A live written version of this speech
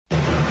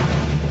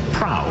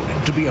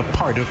proud to be a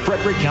part of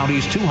Frederick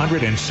County's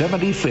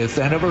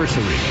 275th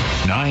anniversary.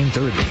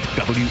 9:30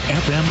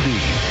 WFMD.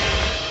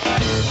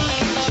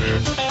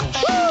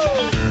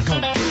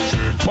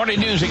 Morning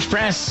News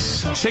Express,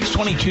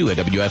 622 at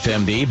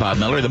WFMD. Bob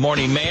Miller, the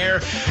morning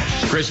mayor.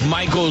 Chris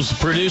Michaels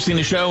producing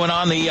the show, and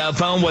on the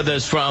phone with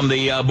us from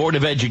the Board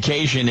of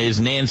Education is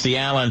Nancy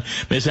Allen.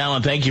 Miss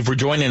Allen, thank you for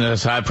joining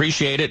us. I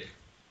appreciate it.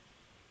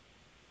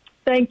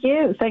 Thank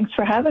you. Thanks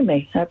for having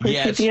me. I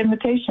appreciate the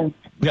invitation.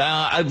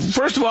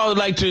 First of all, I'd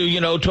like to,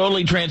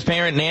 totally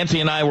transparent. Nancy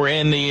and I were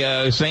in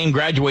the same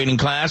graduating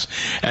class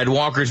at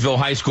Walkersville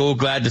High School.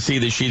 Glad to see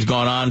that she's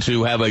gone on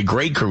to have a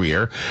great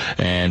career.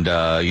 And,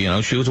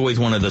 she was always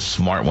one of the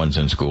smart ones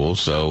in school.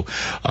 So,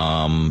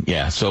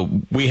 so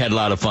we had a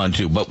lot of fun,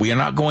 too. But we are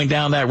not going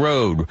down that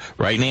road.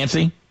 Right,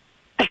 Nancy?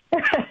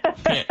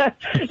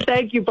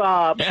 Thank you,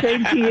 Bob.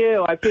 Same to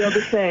you. I feel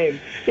the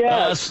same.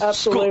 Yes,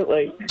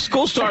 absolutely.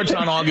 School starts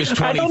on August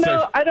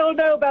 23rd. I don't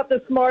know about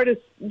the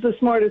smartest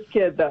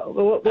kid,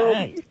 though.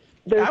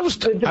 There's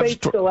the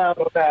debate's still out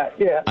on that.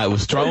 Yeah. I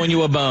was throwing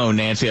you a bone,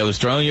 Nancy. I was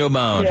throwing you a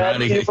bone.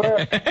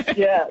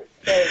 Yeah.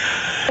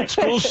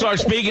 School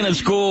starts. Speaking of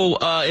school,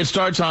 it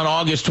starts on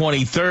August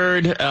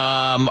 23rd.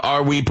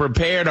 Are we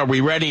prepared? Are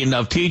we ready?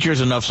 Enough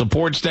teachers, enough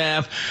support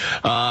staff?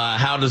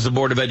 How does the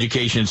Board of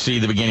Education see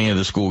the beginning of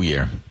the school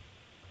year?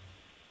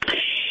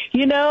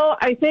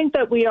 I think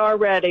that we are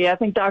ready. I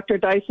think Dr.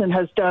 Dyson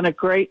has done a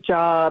great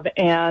job,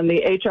 and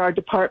the HR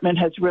department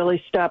has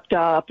really stepped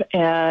up,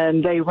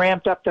 and they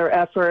ramped up their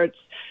efforts.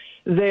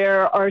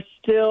 There are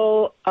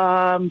still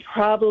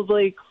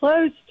probably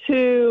close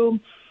to,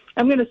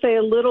 I'm going to say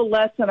a little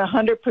less than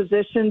 100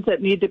 positions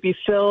that need to be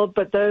filled,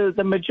 but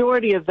the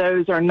majority of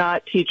those are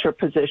not teacher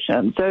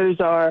positions.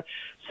 Those are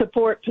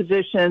support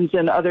positions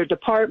in other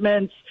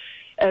departments,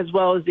 as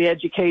well as the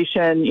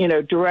education,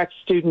 direct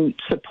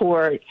student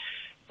support.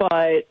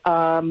 But,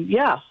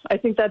 I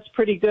think that's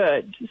pretty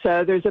good.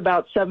 So there's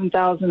about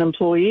 7,000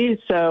 employees.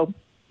 So,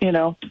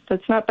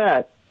 that's not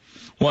bad.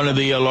 One of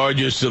the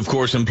largest, of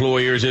course,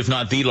 employers, if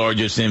not the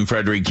largest in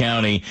Frederick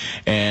County,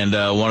 and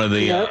one of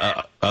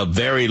the a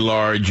very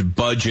large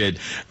budget.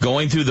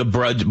 Going through the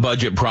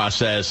budget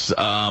process,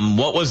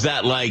 what was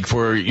that like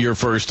for your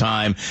first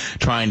time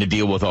trying to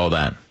deal with all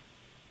that?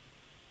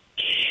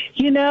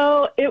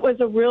 It was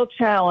a real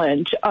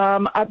challenge.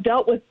 I've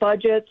dealt with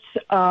budgets,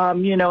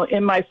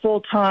 in my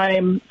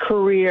full-time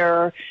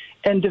career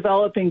and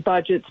developing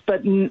budgets,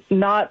 but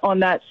not on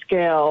that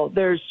scale.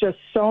 There's just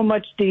so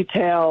much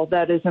detail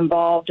that is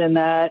involved in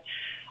that.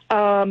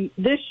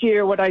 This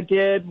year, what I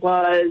did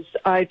was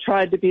I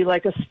tried to be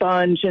like a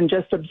sponge and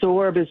just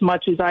absorb as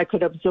much as I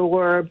could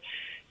absorb,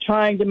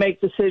 trying to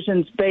make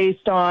decisions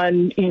based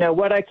on,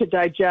 what I could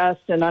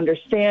digest and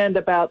understand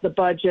about the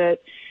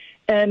budget.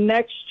 And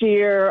next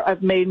year,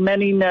 I've made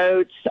many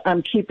notes.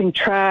 I'm keeping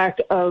track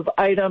of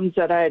items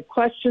that I had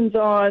questions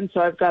on. So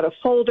I've got a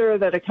folder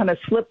that I kind of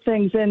slip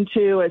things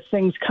into as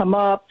things come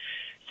up,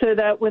 so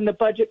that when the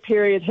budget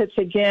period hits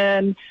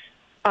again,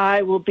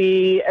 I will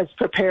be as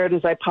prepared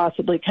as I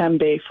possibly can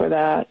be for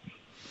that.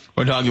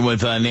 We're talking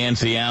with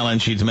Nancy Allen.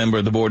 She's a member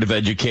of the Board of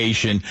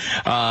Education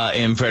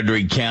in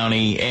Frederick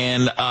County.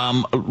 And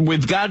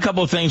we've got a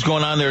couple of things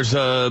going on. There's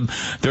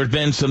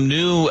been some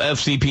new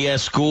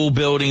FCPS school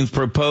buildings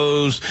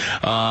proposed.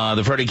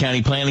 The Frederick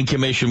County Planning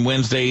Commission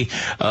Wednesday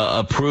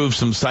approved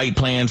some site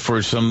plans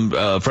for some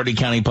Frederick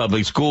County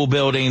public school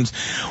buildings.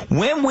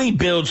 When we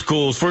build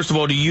schools, first of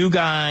all, do you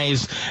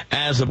guys,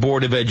 as a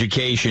Board of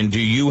Education, do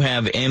you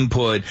have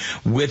input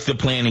with the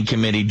Planning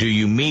Committee? Do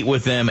you meet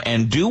with them?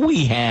 And do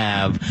we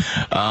have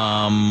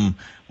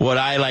what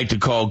I like to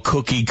call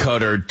cookie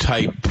cutter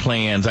type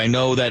plans? I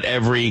know that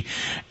every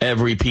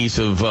piece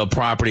of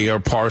property or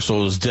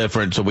parcel is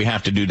different, so we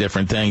have to do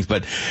different things.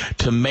 But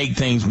to make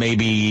things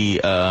maybe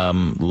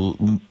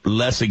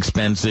less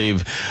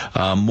expensive,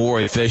 more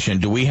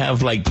efficient, do we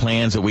have like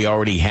plans that we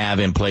already have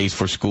in place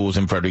for schools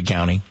in Frederick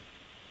County?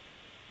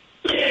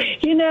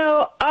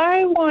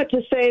 I want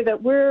to say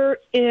that we're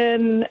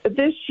in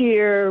this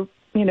year,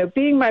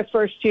 being my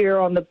first year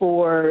on the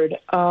board,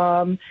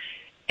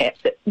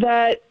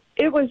 that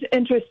it was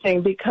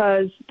interesting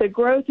because the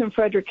growth in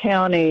Frederick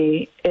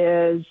County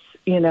is,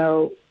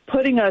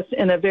 putting us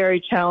in a very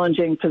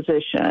challenging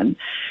position.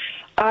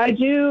 I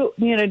do,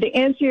 to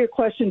answer your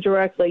question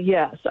directly,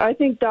 yes. I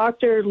think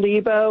Dr.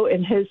 Lebo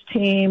and his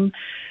team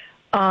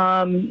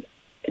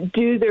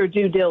do their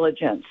due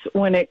diligence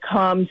when it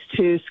comes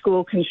to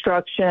school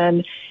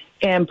construction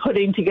and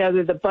putting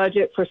together the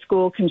budget for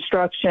school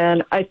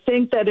construction. I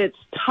think that it's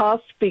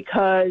tough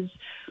because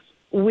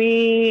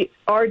we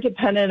are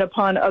dependent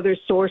upon other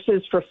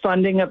sources for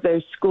funding of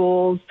those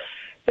schools.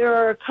 There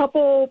are a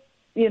couple,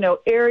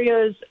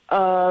 areas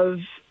of,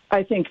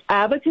 I think,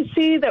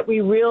 advocacy that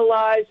we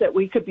realize that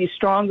we could be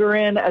stronger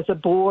in as a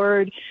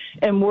board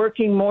and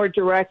working more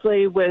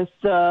directly with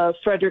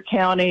Frederick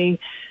County,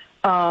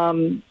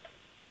 and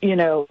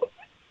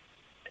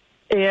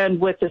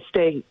with the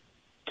state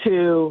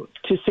to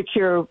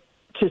secure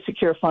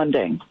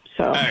funding.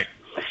 So. All right.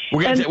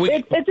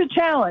 It's a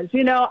challenge.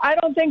 I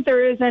don't think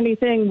there is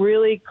anything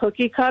really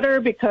cookie cutter,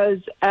 because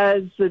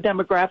as the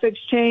demographics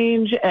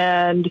change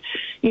and,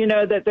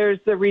 that there's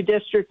the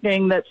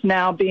redistricting that's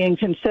now being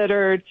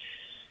considered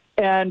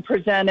and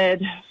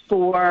presented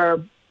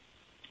for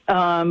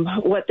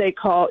what they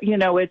call,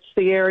 it's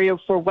the area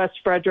for West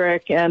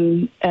Frederick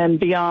and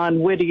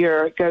beyond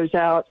Whittier. It goes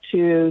out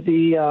to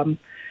the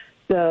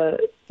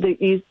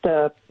east,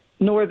 the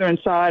northern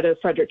side of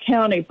Frederick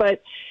County.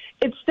 But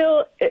it's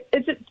still,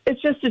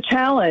 it's just a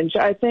challenge.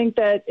 I think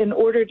that in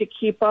order to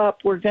keep up,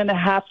 we're going to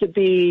have to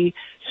be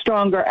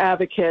stronger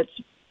advocates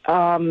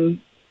for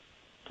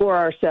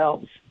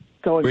ourselves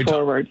going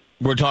forward.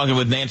 We're talking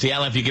with Nancy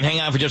Allen. If you can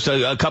hang on for just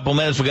a couple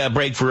minutes, we got a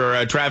break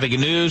for traffic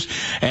and news.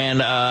 And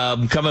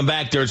coming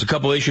back, there's a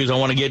couple issues I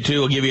want to get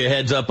to. I'll give you a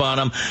heads up on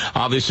them.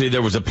 Obviously,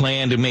 there was a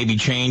plan to maybe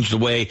change the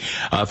way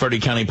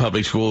Frederick County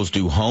Public Schools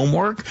do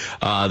homework.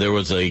 There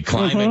was a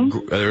climate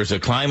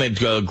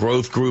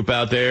growth group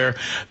out there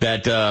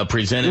that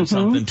presented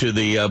something to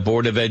the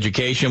Board of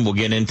Education. We'll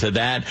get into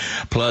that.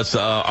 Plus,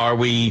 are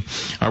we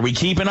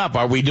keeping up?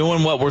 Are we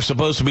doing what we're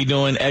supposed to be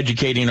doing,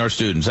 educating our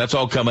students? That's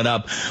all coming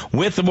up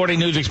with the Morning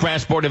News Express.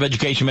 Board of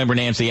Education member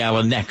Nancy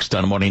Allen next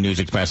on Morning News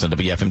Express on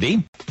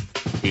WFMD.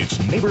 It's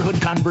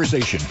Neighborhood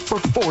Conversation for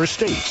 4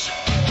 states.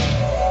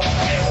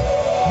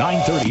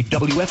 930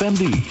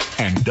 WFMD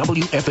and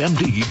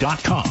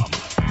WFMD.com.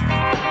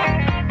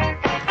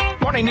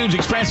 Morning News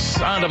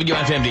Express on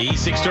WFMD,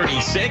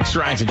 636.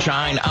 Rise and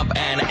shine, up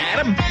and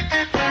Adam.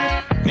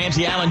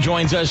 Nancy Allen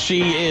joins us.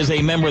 She is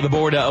a member of the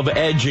Board of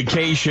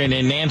Education.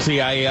 And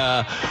Nancy,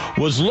 I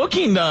was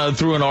looking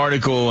through an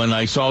article, and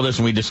I saw this,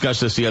 and we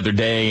discussed this the other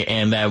day,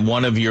 and that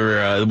one of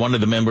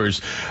the members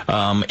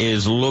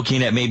is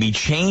looking at maybe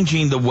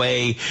changing the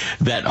way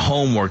that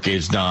homework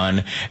is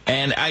done.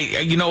 And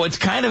it's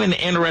kind of an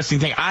interesting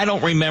thing. I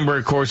don't remember,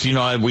 of course,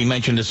 we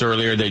mentioned this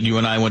earlier that you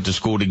and I went to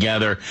school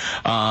together,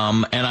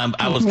 and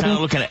I was kind of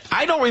looking at.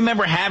 I don't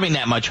remember having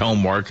that much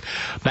homework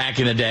back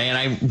in the day, and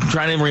I'm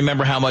trying to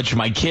remember how much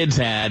my kids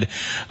had.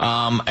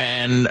 Are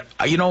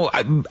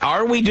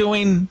we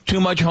doing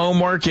too much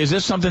homework? Is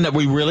this something that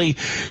we really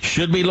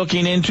should be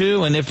looking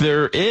into? And if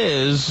there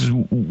is,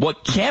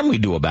 what can we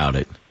do about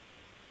it?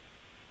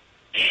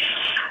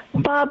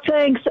 Bob,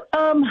 thanks.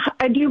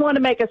 I do want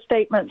to make a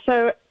statement.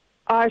 So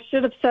I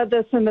should have said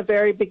this in the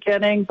very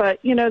beginning, but,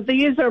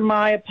 these are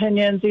my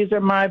opinions. These are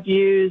my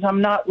views.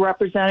 I'm not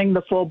representing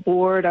the full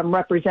board. I'm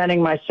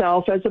representing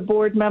myself as a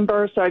board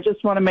member. So I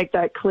just want to make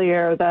that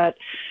clear that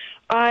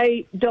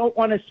I don't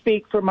want to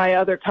speak for my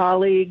other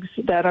colleagues,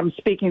 that I'm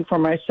speaking for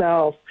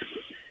myself.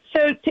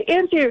 So to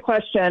answer your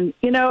question,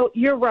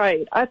 you're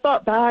right. I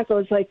thought back, I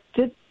was like,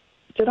 did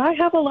I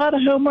have a lot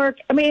of homework?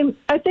 I mean,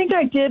 I think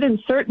I did in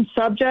certain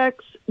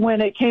subjects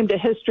when it came to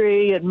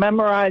history and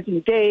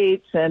memorizing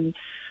dates and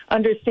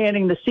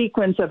understanding the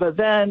sequence of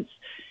events.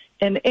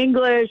 In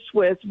English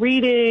with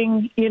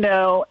reading,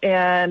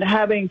 and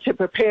having to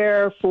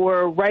prepare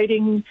for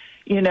writing,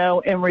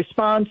 in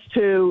response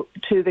to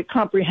the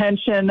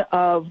comprehension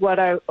of what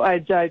I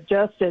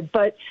digested.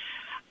 But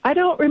I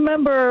don't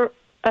remember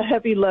a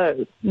heavy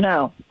load.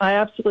 No, I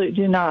absolutely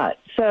do not.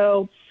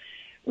 So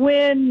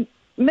when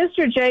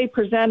Mr. J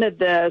presented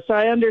this,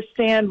 I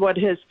understand what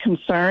his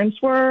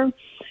concerns were,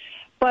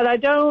 but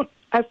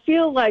I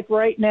feel like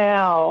right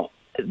now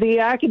the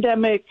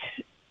academic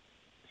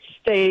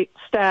stats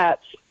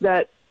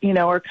that,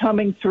 are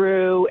coming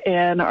through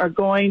and are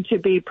going to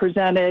be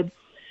presented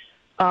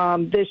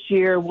this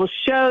year will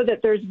show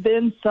that there's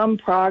been some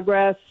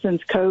progress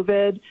since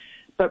COVID,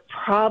 but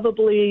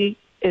probably,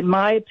 in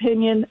my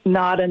opinion,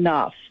 not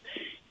enough.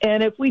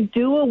 And if we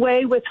do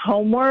away with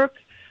homework,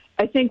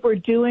 I think we're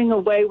doing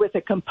away with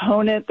a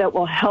component that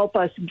will help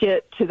us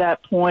get to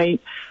that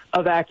point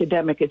of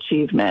academic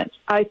achievement.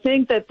 I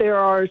think that there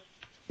are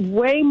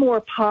way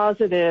more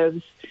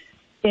positives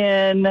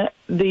in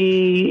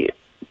the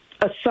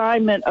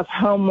assignment of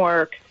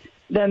homework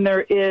than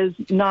there is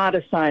not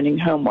assigning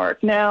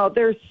homework. Now,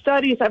 there's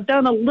studies. I've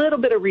done a little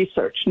bit of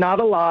research, not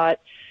a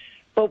lot,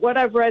 but what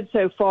I've read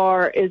so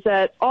far is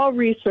that all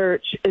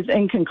research is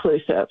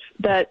inconclusive,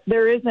 that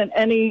there isn't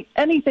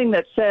anything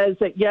that says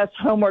that, yes,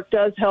 homework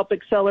does help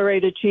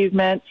accelerate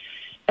achievement,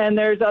 and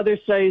there's other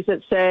studies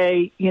that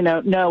say,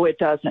 no, it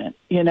doesn't,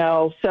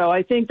 So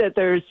I think that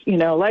there's,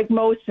 like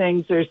most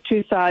things, there's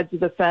two sides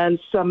of the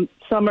fence. Some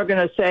are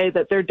going to say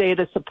that their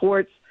data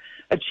supports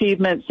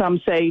achievement. Some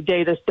say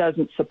data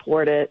doesn't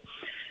support it.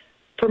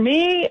 For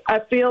me, I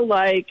feel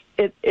like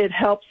it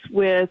helps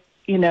with,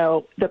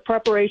 the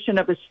preparation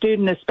of a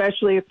student,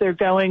 especially if they're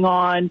going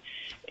on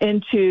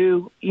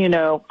into,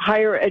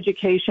 higher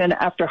education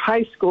after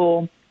high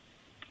school,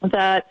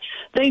 that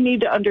they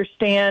need to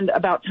understand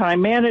about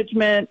time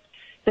management.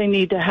 They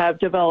need to have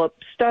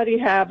developed study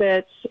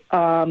habits.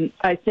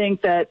 I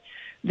think that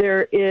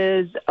there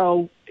is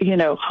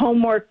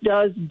homework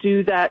does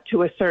do that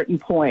to a certain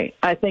point.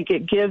 I think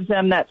it gives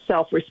them that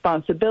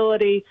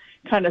self-responsibility,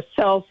 kind of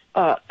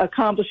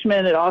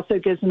self-accomplishment. It also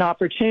gives an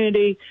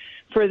opportunity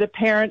for the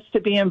parents to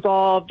be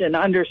involved and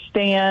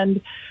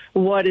understand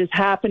what is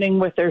happening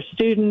with their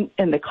student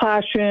in the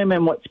classroom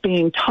and what's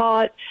being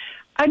taught.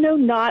 I know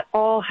not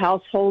all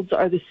households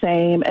are the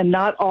same and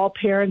not all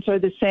parents are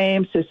the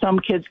same, so some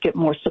kids get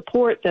more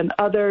support than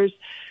others.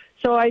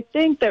 So I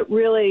think that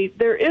really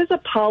there is a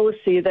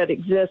policy that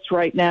exists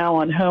right now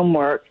on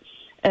homework,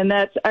 and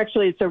that's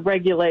actually, it's a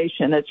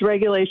regulation. It's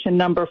regulation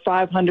number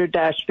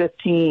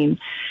 500-15.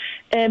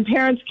 And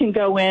parents can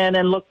go in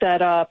and look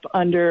that up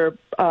under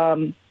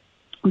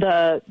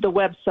the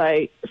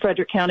website,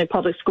 Frederick County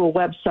Public School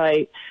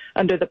website,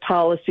 under the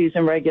policies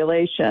and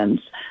regulations.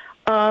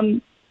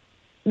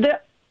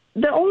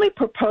 The only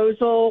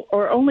proposal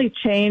or only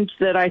change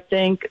that I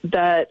think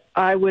that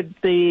I would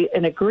be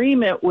in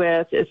agreement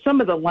with is some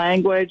of the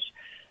language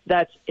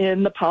that's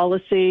in the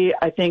policy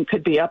I think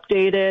could be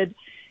updated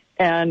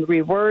and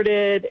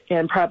reworded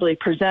and probably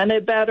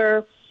presented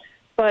better.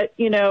 But,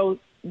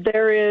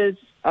 there is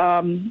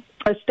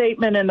a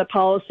statement in the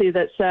policy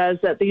that says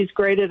that these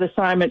graded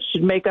assignments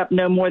should make up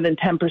no more than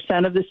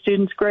 10% of the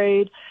student's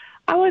grade.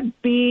 I would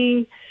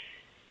be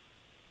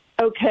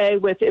okay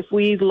with if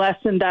we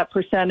lessened that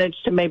percentage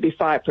to maybe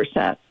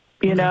 5%,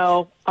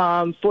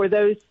 for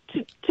those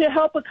to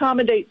help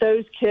accommodate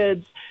those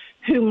kids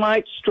who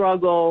might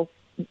struggle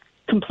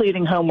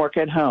completing homework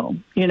at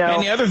home, And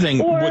the other thing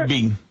would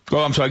be,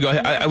 I'm sorry, go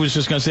ahead. I was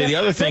just going to say the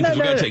other thing,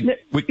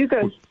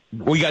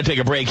 we got to take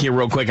a break here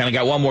real quick, and I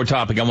got one more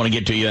topic I want to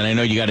get to you, and I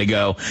know you got to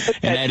go, okay.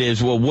 And that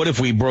is, what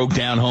if we broke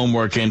down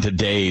homework into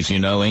days,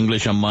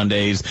 English on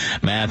Mondays,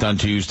 math on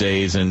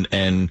Tuesdays,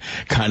 and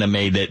kind of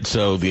made it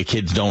so the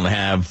kids don't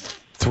have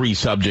 3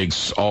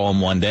 subjects all in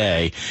one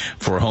day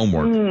for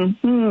homework.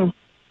 Mm-hmm.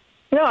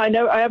 No, I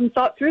know I haven't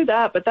thought through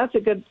that, but that's a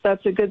good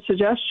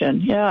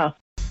suggestion. Yeah.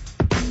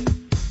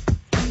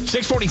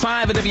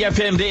 6:45 at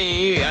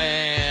WFMD,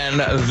 and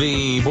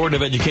the Board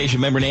of Education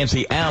member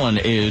Nancy Allen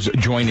is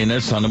joining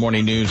us on the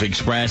Morning News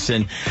Express.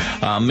 And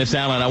Miss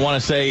Allen, I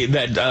want to say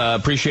that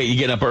appreciate you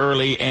getting up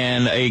early.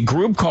 And a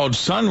group called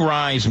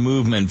Sunrise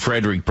Movement,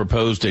 Frederick,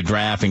 proposed a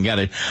draft and got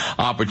an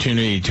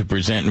opportunity to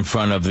present in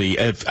front of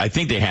I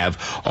think they have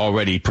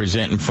already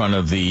present in front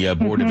of the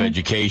Board of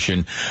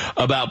Education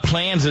about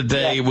plans that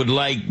they would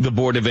like the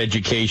Board of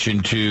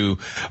Education to,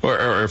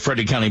 or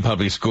Frederick County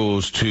Public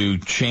Schools to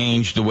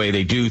change the way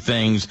they do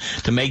things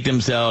to make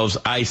themselves,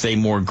 I say,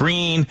 more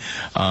green.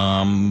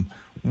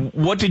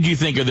 What did you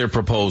think of their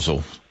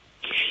proposal?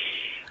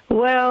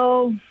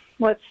 Well,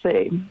 let's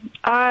see.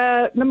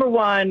 Number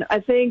one, I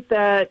think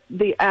that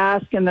the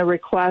ask and the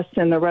request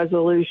and the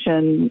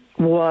resolution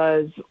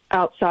was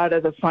outside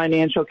of the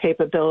financial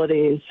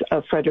capabilities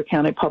of Frederick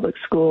County Public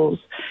Schools.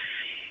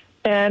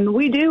 And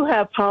we do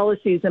have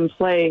policies in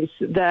place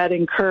that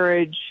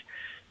encourage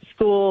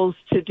schools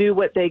to do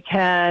what they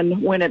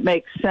can when it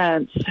makes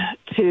sense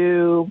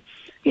to,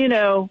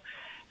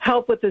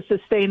 help with the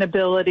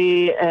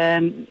sustainability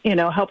and,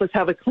 help us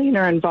have a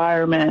cleaner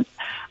environment.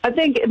 I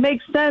think it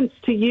makes sense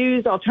to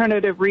use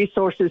alternative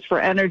resources for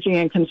energy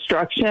and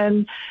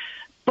construction,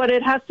 but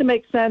it has to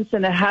make sense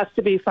and it has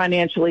to be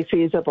financially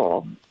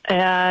feasible.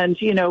 And,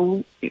 you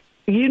know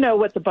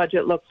what the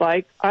budget looks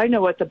like. I know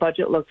what the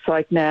budget looks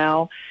like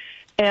now.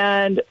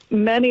 And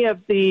many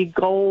of the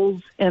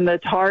goals and the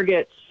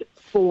targets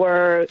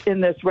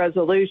in this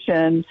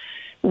resolution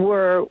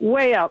were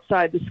way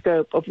outside the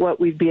scope of what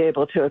we'd be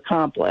able to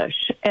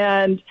accomplish.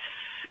 And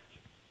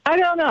I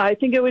don't know. I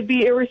think it would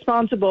be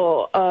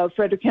irresponsible of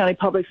Frederick County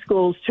Public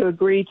Schools to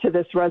agree to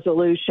this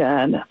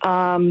resolution.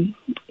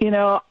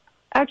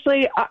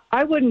 Actually,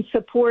 I wouldn't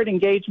support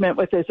engagement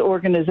with this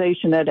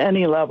organization at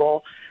any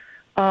level.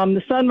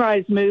 The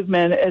Sunrise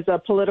Movement is a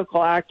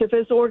political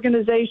activist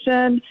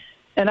organization,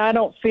 and I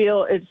don't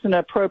feel it's an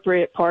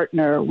appropriate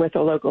partner with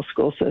a local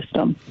school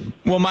system.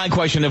 Well, my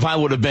question, if I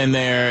would have been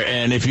there,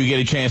 and if you get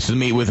a chance to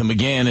meet with them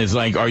again, is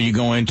like, are you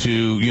going to,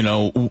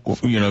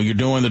 you're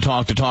doing the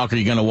talk the talk, are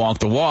you going to walk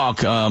the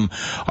walk?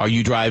 Are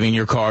you driving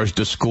your cars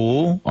to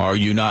school? Are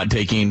you not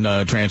taking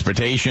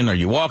transportation? Are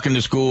you walking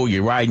to school?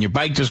 You're riding your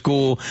bike to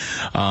school?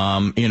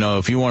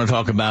 If you want to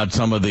talk about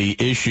some of the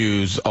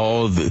issues,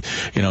 all of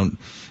the,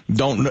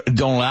 don't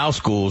allow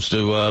schools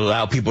to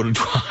allow people to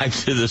drive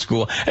to the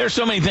school. There's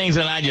so many things,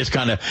 and I just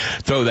kind of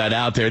throw that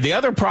out there. The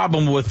other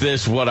problem with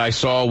this, what I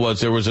saw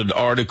was there was an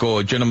article,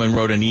 a gentleman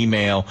wrote an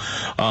email,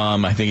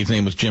 I think his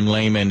name was Jim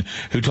Lehman,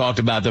 who talked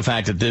about the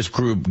fact that this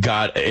group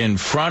got in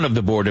front of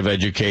the Board of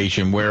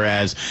Education,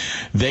 whereas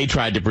they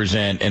tried to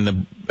present,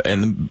 and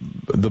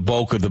the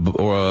bulk of the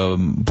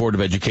Board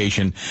of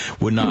Education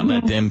would not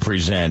let them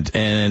present.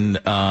 And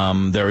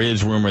there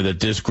is rumor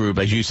that this group,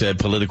 as you said,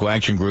 Political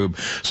Action Group,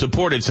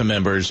 supported some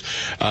members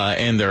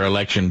in their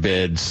election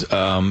bids.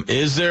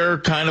 Is there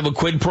kind of a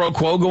quid pro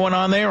quo going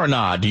on there or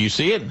not? Do you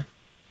see it?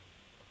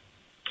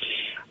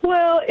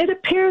 Well, it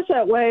appears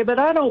that way, but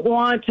I don't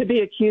want to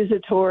be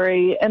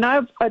accusatory. And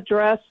I've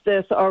addressed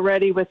this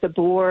already with the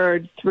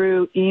board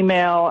through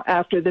email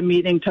after the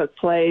meeting took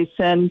place.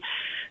 And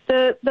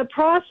the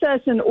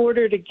process in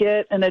order to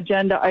get an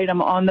agenda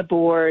item on the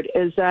board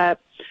is that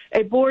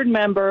a board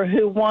member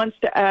who wants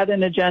to add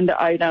an agenda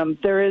item,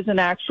 there is an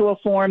actual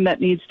form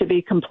that needs to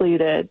be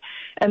completed.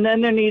 And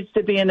then there needs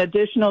to be an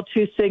additional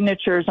 2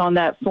 signatures on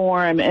that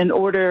form in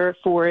order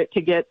for it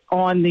to get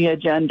on the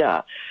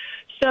agenda.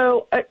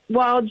 So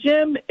while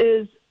Jim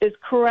is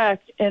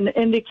correct in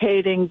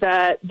indicating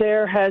that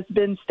there has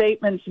been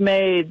statements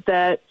made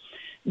that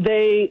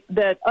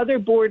other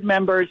board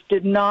members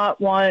did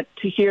not want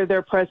to hear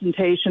their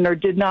presentation or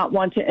did not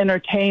want to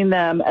entertain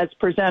them as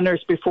presenters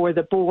before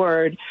the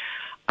board,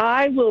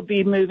 I will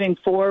be moving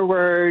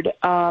forward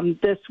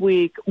this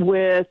week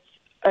with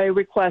a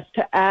request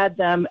to add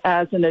them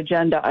as an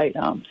agenda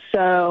item.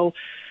 So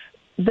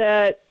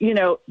that,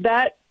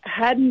 that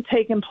hadn't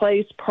taken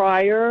place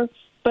prior,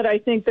 but I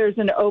think there's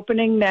an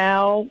opening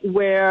now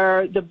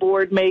where the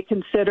board may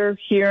consider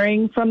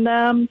hearing from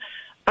them.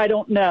 I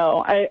don't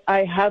know.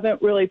 I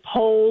haven't really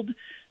polled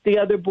the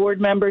other board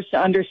members to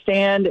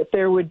understand if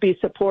there would be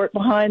support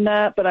behind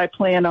that, but I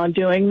plan on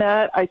doing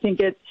that. I think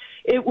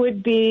it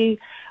would be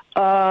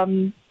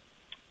a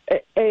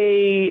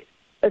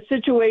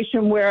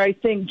situation where I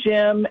think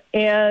Jim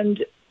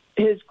and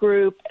his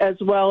group, as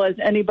well as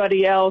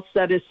anybody else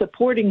that is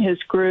supporting his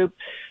group,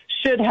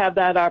 should have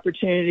that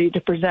opportunity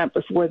to present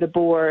before the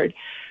board.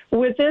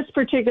 With this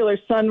particular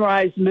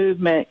Sunrise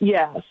movement,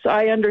 yes,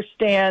 I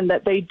understand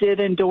that they did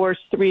endorse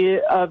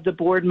 3 of the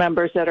board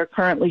members that are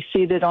currently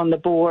seated on the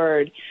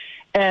board,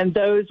 and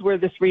those were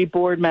the 3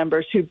 board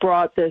members who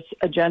brought this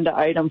agenda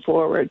item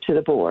forward to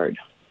the board.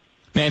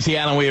 Nancy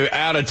Allen, we're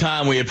out of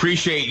time. We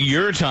appreciate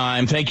your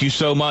time. Thank you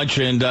so much,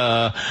 and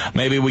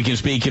maybe we can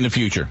speak in the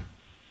future.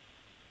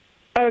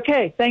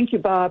 Okay. Thank you,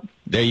 Bob.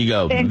 There you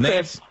go.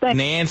 Thanks.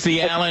 Nancy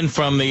Allen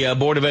from the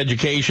Board of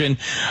Education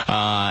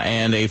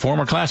and a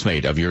former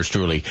classmate of yours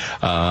truly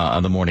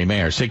on the Morning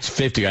Mayor.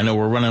 6:50. I know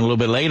we're running a little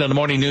bit late on the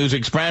Morning News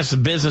Express.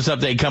 Business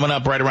update coming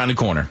up right around the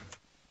corner.